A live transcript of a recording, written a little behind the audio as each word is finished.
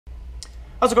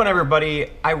How's it going, everybody?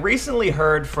 I recently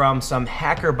heard from some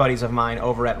hacker buddies of mine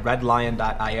over at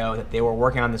redlion.io that they were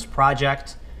working on this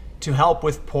project to help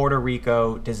with Puerto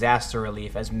Rico disaster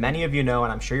relief. As many of you know,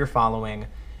 and I'm sure you're following,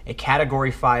 a Category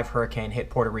 5 hurricane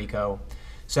hit Puerto Rico.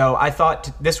 So I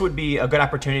thought this would be a good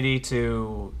opportunity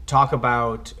to talk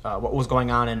about what was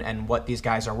going on and what these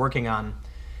guys are working on.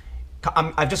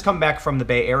 I've just come back from the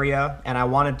Bay Area, and I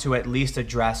wanted to at least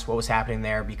address what was happening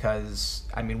there because,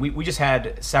 I mean, we just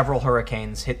had several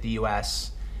hurricanes hit the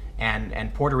U.S.,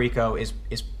 and Puerto Rico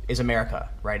is America,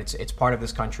 right? It's part of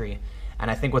this country, and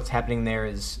I think what's happening there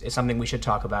is something we should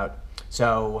talk about.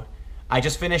 So I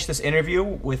just finished this interview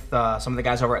with some of the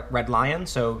guys over at Red Lion,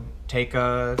 so take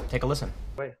a listen.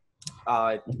 Wait,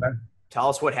 tell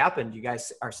us what happened. You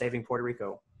guys are saving Puerto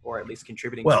Rico, or at least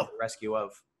contributing to the rescue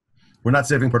of. We're not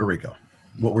saving Puerto Rico.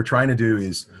 What we're trying to do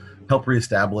is help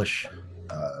reestablish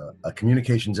a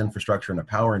communications infrastructure and a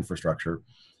power infrastructure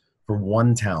for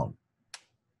one town.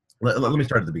 Let me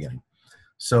start at the beginning.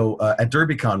 So at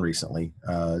DerbyCon recently,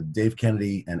 Dave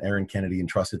Kennedy and Aaron Kennedy and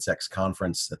Trusted Sex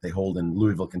Conference that they hold in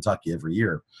Louisville, Kentucky every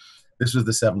year. This was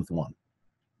the 7th one.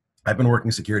 I've been working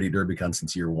security at DerbyCon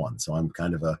since year 1, so I'm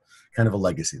kind of a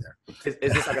legacy there.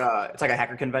 Is this it's like a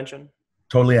hacker convention?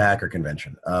 Totally a hacker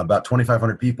convention. About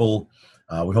 2,500 people.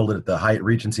 We hold it at the Hyatt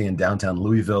Regency in downtown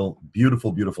Louisville.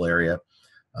 Beautiful, beautiful area.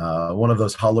 One of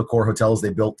those hollow core hotels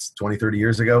they built 20, 30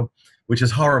 years ago, which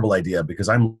is a horrible idea because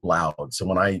I'm loud. So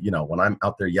when I'm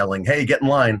out there yelling, "Hey, get in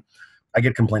line," I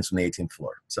get complaints from the 18th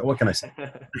floor. So what can I say?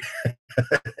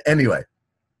 Anyway,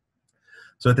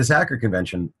 so at this hacker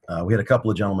convention, we had a couple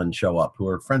of gentlemen show up who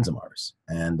are friends of ours.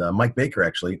 And Mike Baker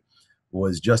actually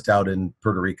was just out in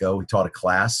Puerto Rico. He taught a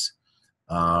class.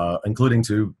 Including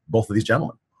to both of these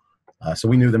gentlemen. So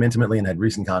we knew them intimately and had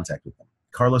recent contact with them.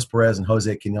 Carlos Perez and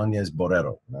Jose Quinones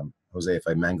Borrero. Jose, if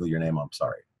I mangle your name, I'm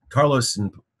sorry. Carlos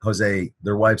and Jose,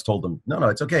 their wives told them, no,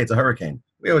 it's okay. It's a hurricane.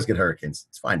 We always get hurricanes.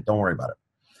 It's fine. Don't worry about it.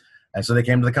 And so they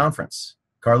came to the conference.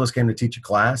 Carlos came to teach a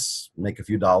class, make a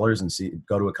few dollars, and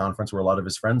go to a conference where a lot of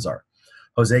his friends are.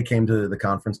 Jose came to the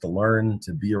conference to learn,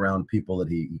 to be around people that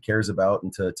he cares about,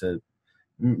 and to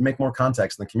make more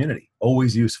contacts in the community.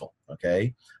 Always useful,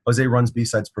 okay? Jose runs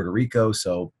B-Sides Puerto Rico,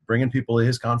 so bringing people to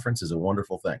his conference is a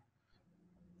wonderful thing.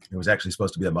 It was actually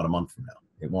supposed to be about a month from now.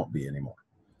 It won't be anymore.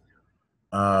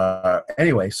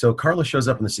 Anyway, so Carlos shows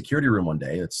up in the security room one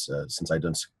day. It's since I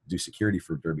do security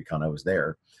for DerbyCon, I was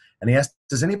there. And he asked,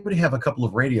 does anybody have a couple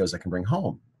of radios I can bring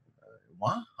home?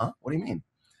 What? Huh? What do you mean?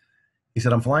 He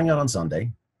said, I'm flying out on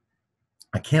Sunday.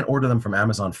 I can't order them from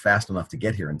Amazon fast enough to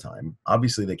get here in time.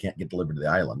 Obviously, they can't get delivered to the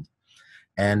island.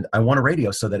 And I want a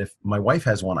radio so that if my wife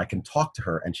has one, I can talk to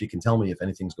her and she can tell me if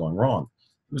anything's going wrong.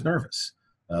 He was nervous.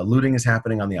 Looting is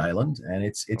happening on the island, and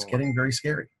it's getting very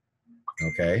scary.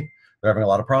 Okay? They're having a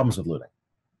lot of problems with looting.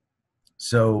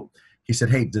 So he said,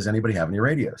 hey, does anybody have any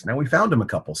radios? Now, we found him a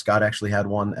couple. Scott actually had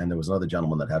one, and there was another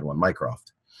gentleman that had one,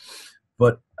 Mycroft.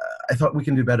 But I thought we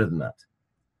can do better than that.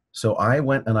 So I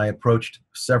went and I approached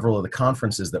several of the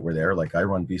conferences that were there. Like I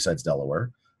run B-Sides Delaware.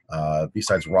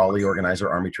 B-Sides Raleigh organizer,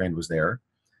 Army Trained, was there.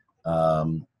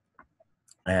 And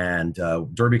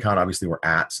DerbyCon, obviously, we're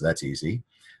at, so that's easy.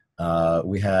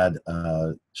 We had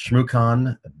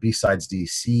ShmooCon, B-Sides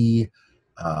DC,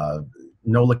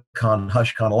 NolaCon,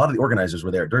 HushCon. A lot of the organizers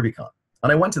were there at DerbyCon.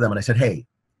 And I went to them and I said, hey,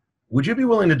 would you be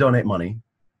willing to donate money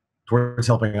towards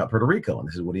helping out Puerto Rico? And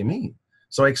they said, what do you mean?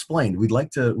 So I explained, we'd like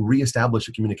to reestablish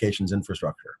a communications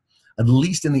infrastructure, at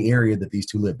least in the area that these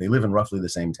two live. They live in roughly the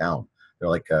same town. They're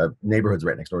like neighborhoods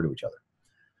right next door to each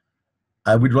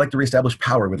other. We'd like to reestablish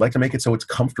power. We'd like to make it so it's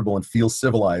comfortable and feels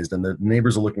civilized and the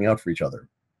neighbors are looking out for each other.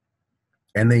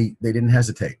 And they didn't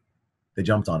hesitate. They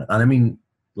jumped on it. And I mean,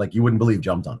 like you wouldn't believe,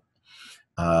 jumped on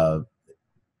it.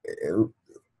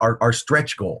 Our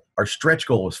stretch goal was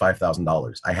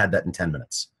 $5,000. I had that in 10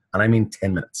 minutes. And I mean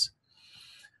 10 minutes.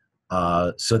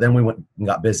 So then we went and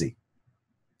got busy.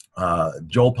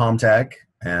 Joel Pomtag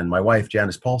and my wife,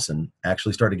 Janice Paulson,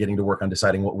 actually started getting to work on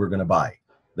deciding what we're going to buy.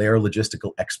 They are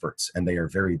logistical experts, and they are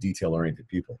very detail-oriented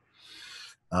people.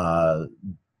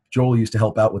 Joel used to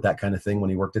help out with that kind of thing when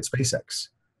he worked at SpaceX.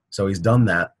 So he's done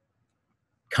that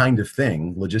kind of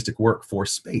thing, logistic work for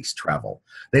space travel.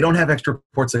 They don't have extra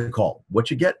ports of call. What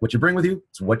you get, what you bring with you,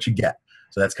 it's what you get.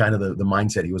 So that's kind of the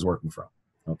mindset he was working from,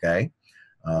 okay?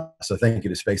 So thank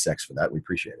you to SpaceX for that. We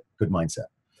appreciate it. Good mindset.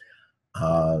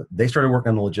 They started working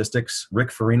on the logistics.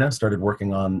 Rick Farina started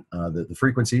working on the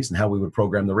frequencies and how we would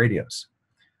program the radios.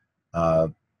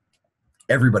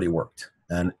 Everybody worked,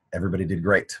 and everybody did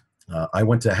great. I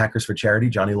went to Hackers for Charity.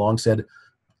 Johnny Long said,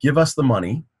 give us the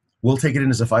money. We'll take it in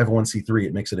as a 501c3.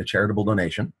 It makes it a charitable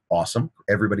donation. Awesome.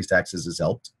 Everybody's taxes is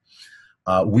helped.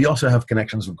 We also have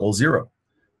connections with Goal Zero.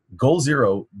 Goal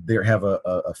Zero, they have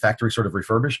a factory sort of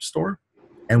refurbished store,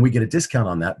 and we get a discount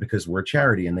on that because we're a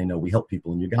charity and they know we help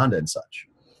people in Uganda and such.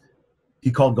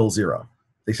 He called Goal Zero.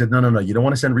 They said, no, you don't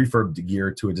want to send refurb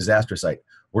gear to a disaster site.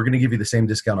 We're going to give you the same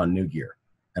discount on new gear,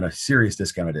 and a serious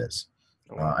discount it is.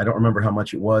 I don't remember how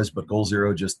much it was, but Goal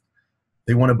Zero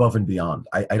they went above and beyond.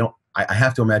 I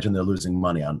have to imagine they're losing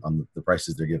money on the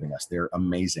prices they're giving us. They're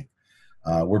amazing.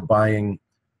 We're buying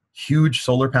huge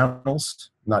solar panels,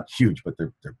 not huge, but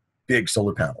they're big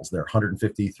solar panels. They're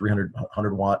 150, 300,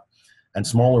 100 watt, and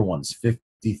smaller ones,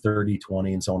 50, 30,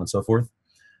 20, and so on and so forth.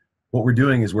 What we're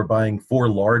doing is we're buying 4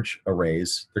 large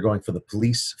arrays. They're going for the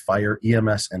police, fire,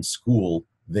 EMS, and school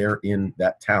there in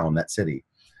that town, that city.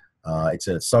 It's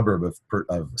a suburb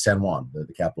of San Juan,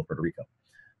 the capital of Puerto Rico.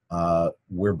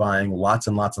 We're buying lots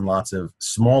and lots and lots of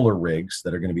smaller rigs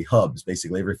that are going to be hubs.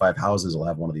 Basically, every 5 houses will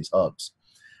have one of these hubs.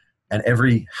 And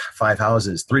every 5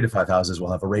 houses, 3 to 5 houses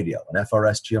will have a radio, an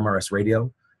FRS GMRS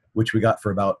radio, which we got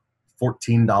for about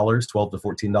 $14, $12 to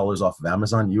 $14 off of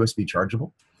Amazon, USB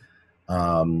chargeable.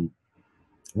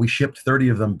 We shipped 30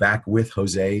 of them back with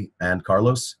Jose and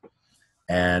Carlos,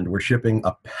 and we're shipping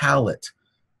a pallet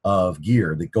of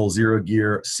gear, the Goal Zero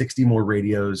gear, 60 more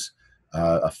radios,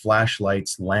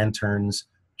 flashlights, lanterns,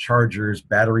 chargers,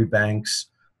 battery banks,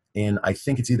 in I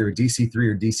think it's either a DC-3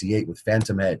 or DC-8 with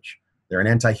Phantom Edge. They're an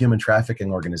anti-human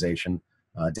trafficking organization.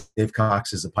 Dave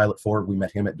Cox is a pilot for it. We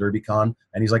met him at DerbyCon,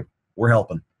 and he's like, we're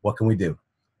helping. What can we do?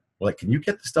 We're like, can you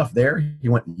get the stuff there? He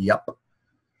went, yep.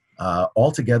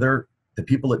 Altogether, the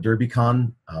people at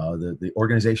DerbyCon, the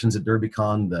organizations at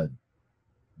DerbyCon,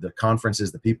 the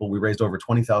conferences, the people, we raised over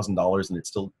 $20,000, and it's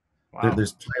still,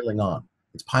 there's piling on.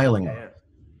 It's piling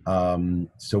on.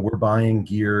 So we're buying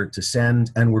gear to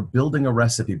send, and we're building a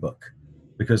recipe book,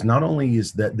 because not only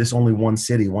is this only one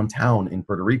city, one town in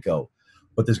Puerto Rico,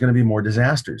 but there's going to be more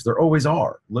disasters. There always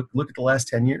are. Look at the last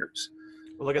 10 years.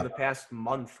 Well, look at the past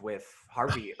month with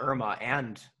Harvey, Irma,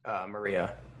 and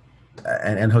Maria.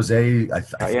 And Jose, I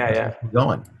think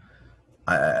going.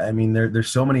 I mean, there's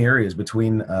so many areas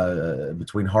between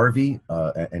Harvey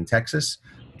and Texas,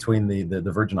 between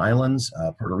the Virgin Islands,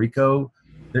 Puerto Rico.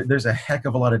 There's a heck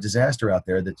of a lot of disaster out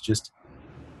there that's just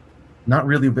not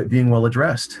really being well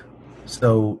addressed.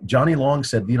 So Johnny Long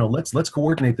said, let's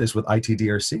coordinate this with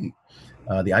ITDRC,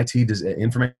 the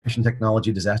Information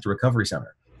Technology Disaster Recovery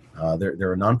Center.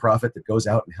 They're a nonprofit that goes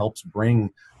out and helps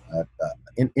bring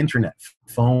internet,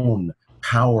 phone,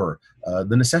 power,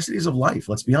 the necessities of life.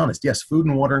 Let's be honest. Yes, food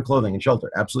and water and clothing and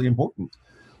shelter, absolutely important.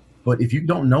 But if you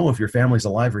don't know if your family's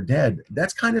alive or dead,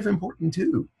 that's kind of important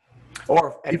too.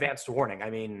 Or advanced warning. I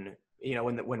mean,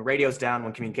 when radio's down,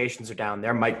 when communications are down,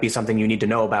 there might be something you need to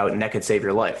know about, and that could save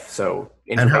your life. So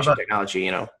information technology,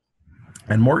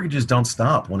 And mortgages don't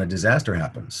stop when a disaster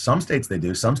happens. Some states they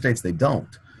do, some states they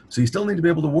don't. So you still need to be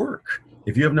able to work.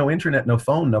 If you have no internet, no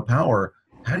phone, no power,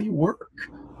 how do you work?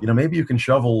 Maybe you can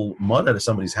shovel mud out of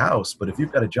somebody's house, but if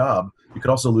you've got a job, you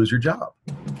could also lose your job.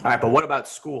 All right, but what about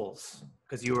schools?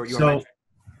 Because you were mentioning.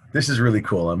 This is really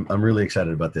cool. I'm really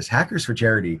excited about this. Hackers for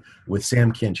Charity with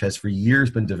Sam Kinch has for years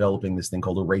been developing this thing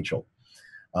called a Rachel.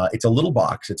 It's a little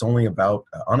box. It's only about,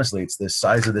 honestly, it's the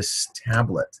size of this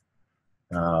tablet.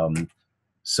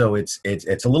 So it's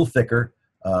a little thicker,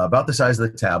 about the size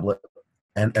of the tablet.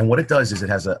 And what it does is it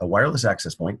has a wireless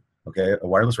access point, okay, a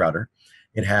wireless router.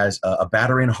 It has a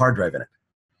battery and a hard drive in it.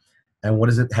 And what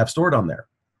does it have stored on there?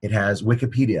 It has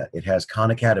Wikipedia. It has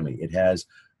Khan Academy. It has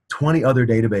 20 other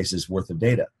databases worth of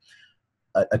data.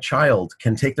 A child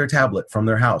can take their tablet from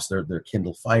their house, their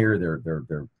Kindle Fire, their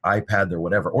iPad, their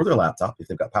whatever, or their laptop if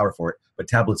they've got power for it, but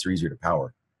tablets are easier to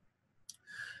power.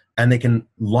 And they can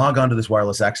log onto this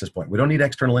wireless access point. We don't need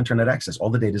external internet access. All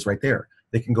the data is right there.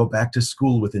 They can go back to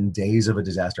school within days of a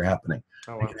disaster happening.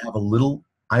 Oh, wow. They can have a little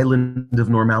island of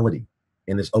normality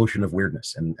in this ocean of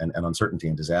weirdness and uncertainty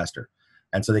and disaster.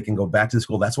 And so they can go back to the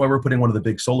school. That's why we're putting one of the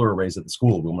big solar arrays at the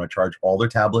school. We want to charge all their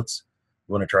tablets.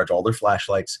 We want to charge all their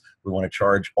flashlights. We want to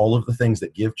charge all of the things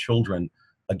that give children,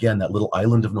 again, that little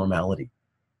island of normality.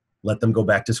 Let them go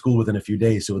back to school within a few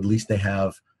days, so at least they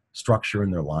have structure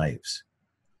in their lives.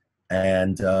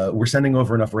 And we're sending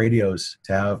over enough radios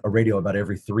to have a radio about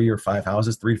every 3 or 5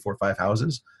 houses, 3 to 4 or 5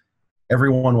 houses.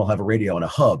 Everyone will have a radio and a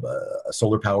hub, a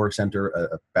solar power center,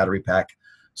 a battery pack.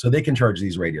 So they can charge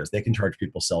these radios. They can charge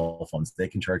people's cell phones. They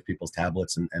can charge people's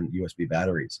tablets and USB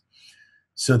batteries,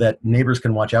 so that neighbors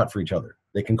can watch out for each other.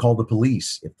 They can call the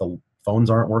police. If the phones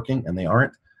aren't working, and they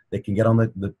aren't, they can get on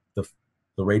the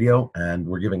radio, and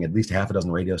we're giving at least half a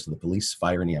dozen radios to the police,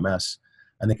 fire, and EMS.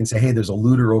 And they can say, hey, there's a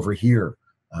looter over here.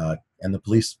 And the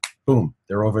police, boom,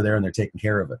 they're over there and they're taking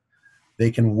care of it. They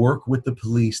can work with the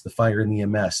police, the fire, and the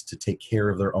EMS to take care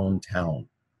of their own town.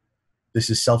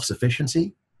 This is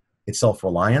self-sufficiency, it's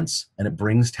self-reliance, and it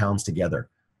brings towns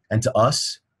together. And to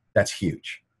us, that's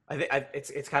huge. I think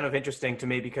it's kind of interesting to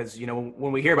me because, you know,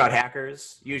 when we hear about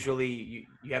hackers, usually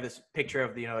you have this picture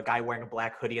of, you know, a guy wearing a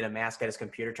black hoodie and a mask at his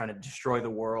computer trying to destroy the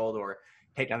world or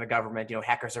take down the government. You know,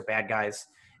 hackers are bad guys.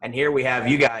 And here we have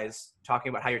you guys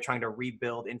talking about how you're trying to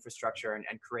rebuild infrastructure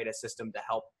and create a system to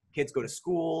help kids go to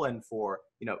school and for,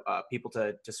 you know, people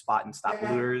to spot and stop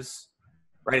looters,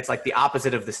 right? It's like the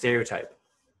opposite of the stereotype.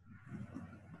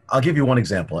 I'll give you one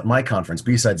example. At my conference,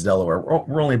 B-Sides Delaware,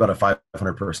 we're only about a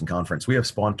 500-person conference. We have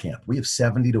Spawn Camp. We have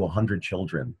 70 to 100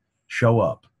 children show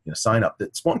up, you know, sign up. The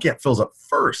Spawn Camp fills up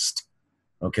first,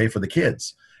 okay, for the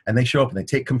kids. And they show up and they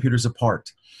take computers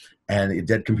apart. And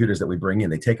dead computers that we bring in,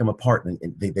 they take them apart and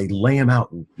they lay them out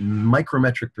in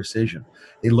micrometric precision.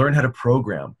 They learn how to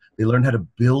program. They learn how to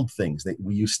build things.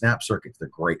 We use snap circuits. They're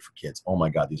great for kids. Oh my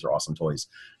God, these are awesome toys.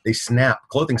 They snap.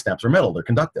 Clothing snaps are metal. They're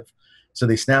conductive. So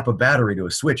they snap a battery to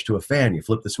a switch, to a fan. You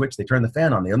flip the switch, they turn the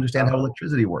fan on. They understand how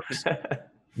electricity works.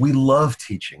 We love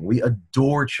teaching. We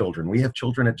adore children. We have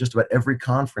children at just about every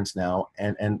conference now,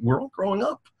 and we're all growing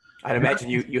up. I'd imagine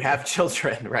you have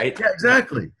children, right? Yeah,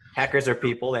 exactly. Hackers are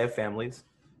people. They have families.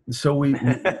 So we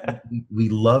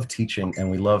love teaching and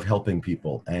we love helping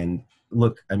people. And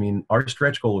look, I mean, our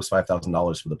stretch goal was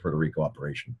 $5,000 for the Puerto Rico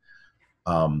operation.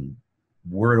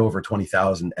 We're at over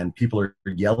 20,000 and people are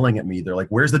yelling at me. They're like,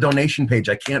 where's the donation page?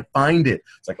 I can't find it.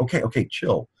 It's like, okay,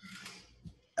 chill.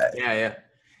 Yeah.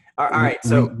 All right.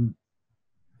 So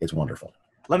it's wonderful.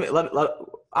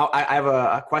 I have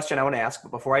a question I want to ask,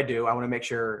 but before I do, I want to make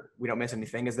sure we don't miss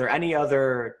anything. Is there any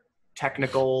other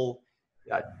technical,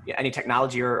 any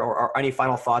technology or any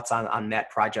final thoughts on that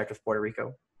project with Puerto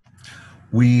Rico?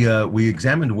 We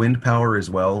examined wind power as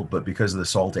well, but because of the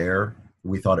salt air,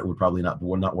 we thought it would probably not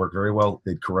work very well.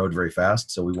 They'd corrode very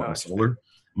fast, so we went with solar.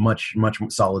 Much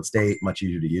solid state, much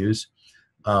easier to use.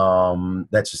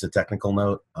 That's just a technical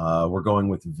note. We're going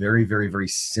with very, very, very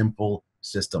simple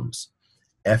systems.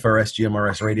 FRS,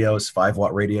 GMRS radios,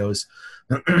 5-watt radios.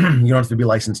 You don't have to be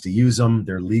licensed to use them.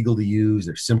 They're legal to use.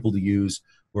 They're simple to use.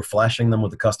 We're flashing them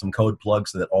with a custom code plug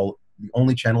so that the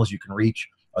only channels you can reach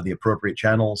are the appropriate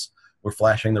channels. We're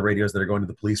flashing the radios that are going to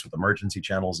the police with emergency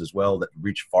channels as well that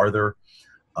reach farther.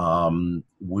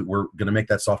 We're going to make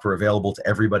that software available to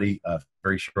everybody a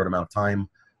very short amount of time.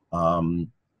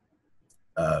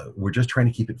 We're just trying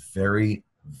to keep it very,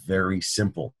 very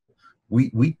simple.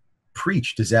 We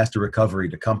preach disaster recovery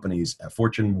to companies,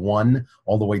 Fortune 1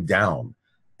 all the way down.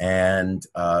 And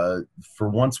for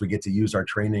once, we get to use our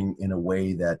training in a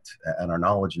way that, and our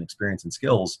knowledge and experience and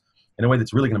skills in a way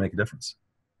that's really going to make a difference.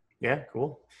 Yeah,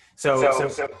 cool. So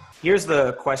here's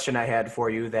the question I had for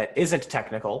you that isn't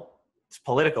technical. It's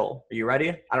political. Are you ready?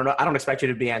 I don't know. I don't expect you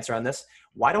to be answer on this.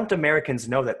 Why don't Americans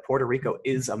know that Puerto Rico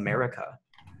is America?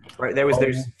 Right?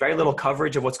 There's very little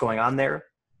coverage of what's going on there.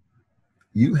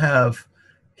 You have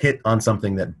hit on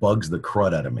something that bugs the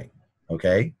crud out of me.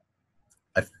 Okay.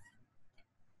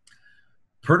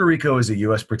 Puerto Rico is a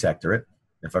U.S. protectorate,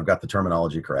 if I've got the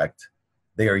terminology correct.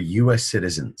 They are U.S.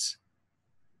 citizens.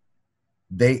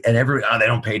 They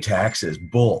don't pay taxes.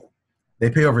 Bull.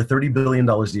 They pay over $30 billion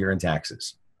a year in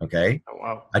taxes. Okay. Oh,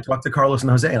 wow. I talked to Carlos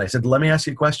and Jose and I said, let me ask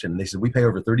you a question. And they said, we pay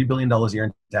over $30 billion a year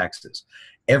in taxes.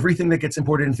 Everything that gets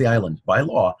imported into the island by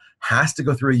law has to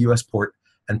go through a U.S. port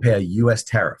and pay a U.S.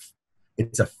 tariff.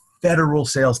 It's a federal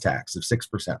sales tax of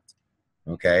 6%.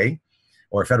 Okay.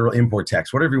 Or a federal import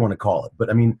tax, whatever you want to call it. But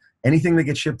I mean, anything that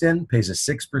gets shipped in pays a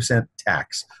 6%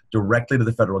 tax directly to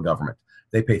the federal government.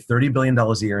 They pay $30 billion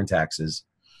a year in taxes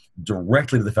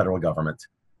directly to the federal government.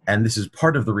 And this is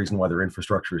part of the reason why their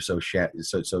infrastructure is so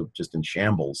just in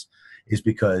shambles, is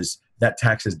because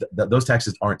those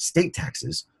taxes aren't state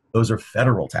taxes. Those are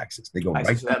federal taxes. They go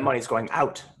right. So that money's going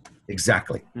out.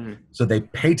 Exactly. So they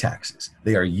pay taxes.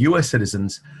 They are U.S.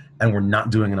 citizens, and we're not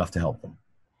doing enough to help them.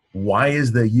 Why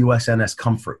is the USNS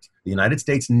Comfort, the United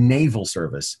States Naval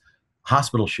Service,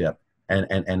 hospital ship,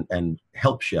 and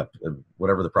help ship,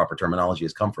 whatever the proper terminology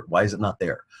is, Comfort, why is it not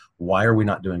there? Why are we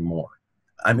not doing more?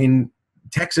 I mean,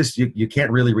 Texas, you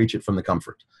can't really reach it from the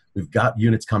Comfort. We've got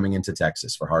units coming into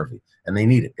Texas for Harvey, and they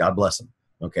need it. God bless them.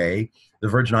 Okay? The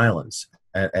Virgin Islands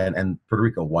and Puerto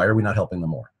Rico, why are we not helping them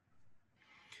more?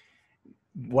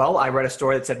 Well, I read a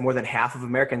story that said more than half of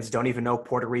Americans don't even know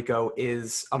Puerto Rico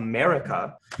is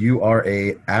America. You are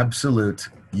a absolute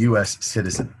U.S.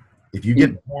 citizen. If you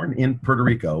get born in Puerto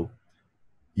Rico,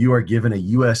 you are given a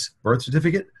U.S. birth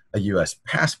certificate, a U.S.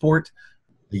 passport,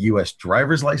 a U.S.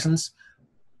 driver's license.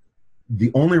 The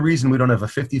only reason we don't have a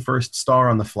 51st star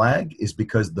on the flag is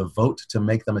because the vote to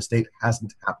make them a state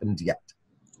hasn't happened yet.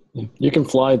 You can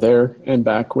fly there and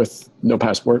back with no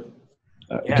passport.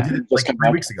 Yeah. We did it like 3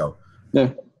 weeks ago.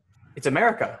 Yeah. It's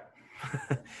America.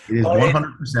 It is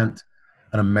 100%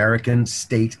 an American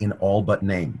state in all but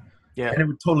name. Yeah. And it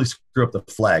would totally screw up the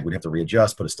flag. We'd have to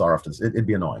readjust, put a star off. It'd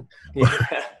be annoying.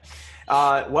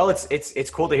 Yeah. Well, it's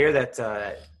cool to hear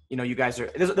that you guys are.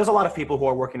 There's a lot of people who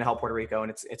are working to help Puerto Rico,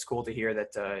 and it's cool to hear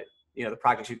that the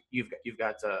projects you've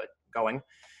got going,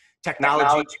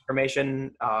 technology,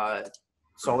 information,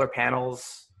 solar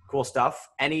panels, cool stuff.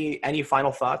 Any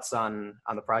final thoughts on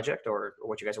the project or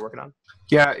what you guys are working on?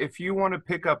 Yeah, if you want to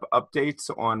pick up updates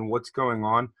on what's going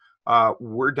on,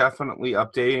 we're definitely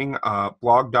updating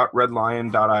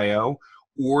blog.redlion.io,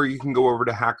 or you can go over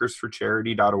to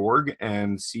hackersforcharity.org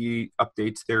and see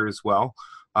updates there as well.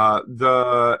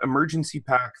 The emergency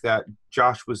pack that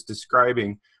Josh was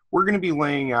describing, we're going to be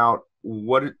laying out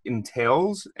what it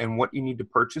entails and what you need to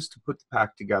purchase to put the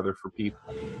pack together for people.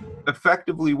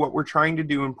 Effectively, what we're trying to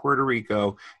do in Puerto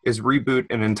Rico is reboot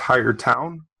an entire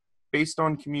town based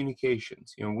on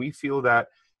communications. We feel that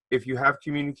if you have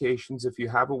communications, if you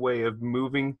have a way of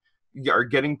moving or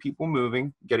getting people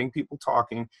moving, getting people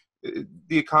talking,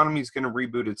 the economy is going to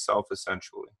reboot itself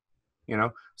essentially.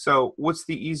 So what's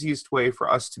the easiest way for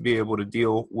us to be able to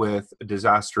deal with a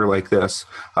disaster like this?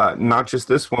 Not just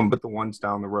this one, but the ones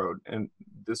down the road. And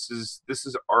this is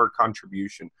our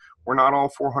contribution. We're not all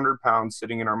 400 pounds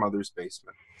sitting in our mother's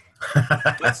basement.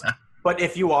 But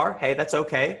if you are, hey, that's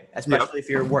okay. Especially if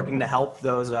you're working to help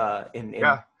those in need.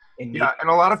 Yeah, and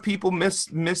a lot of people miss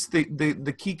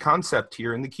the key concept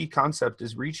here, and the key concept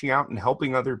is reaching out and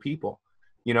helping other people.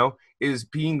 Is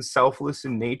being selfless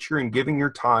in nature and giving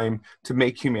your time to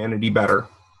make humanity better.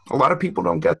 A lot of people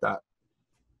don't get that.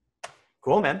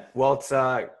 Cool, man. Well, it's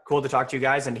cool to talk to you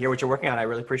guys and hear what you're working on. I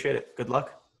really appreciate it. Good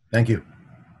luck. Thank you.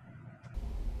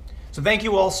 So thank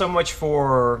you all so much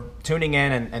for tuning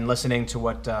in and listening to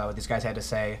what these guys had to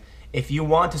say. If you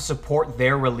want to support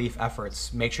their relief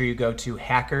efforts, make sure you go to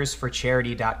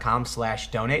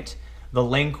hackersforcharity.com/donate. The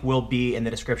link will be in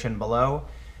the description below.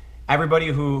 Everybody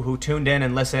who tuned in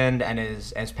and listened and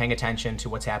is paying attention to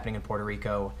what's happening in Puerto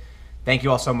Rico, thank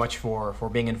you all so much for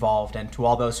being involved. And to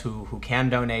all those who can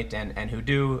donate and who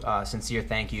do, sincere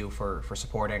thank you for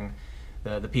supporting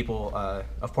the people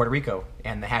of Puerto Rico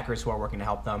and the hackers who are working to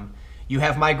help them. You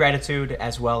have my gratitude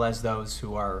as well as those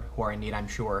who are in need, I'm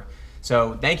sure.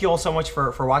 So thank you all so much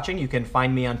for watching. You can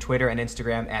find me on Twitter and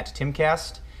Instagram at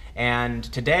Timcast. And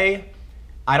today,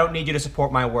 I don't need you to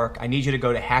support my work. I need you to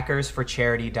go to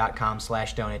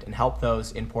hackersforcharity.com/donate and help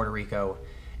those in Puerto Rico.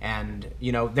 And,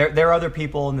 there are other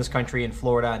people in this country, in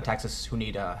Florida and Texas, who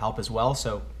need help as well.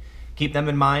 So keep them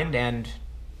in mind and,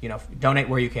 donate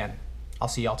where you can. I'll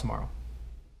see y'all tomorrow.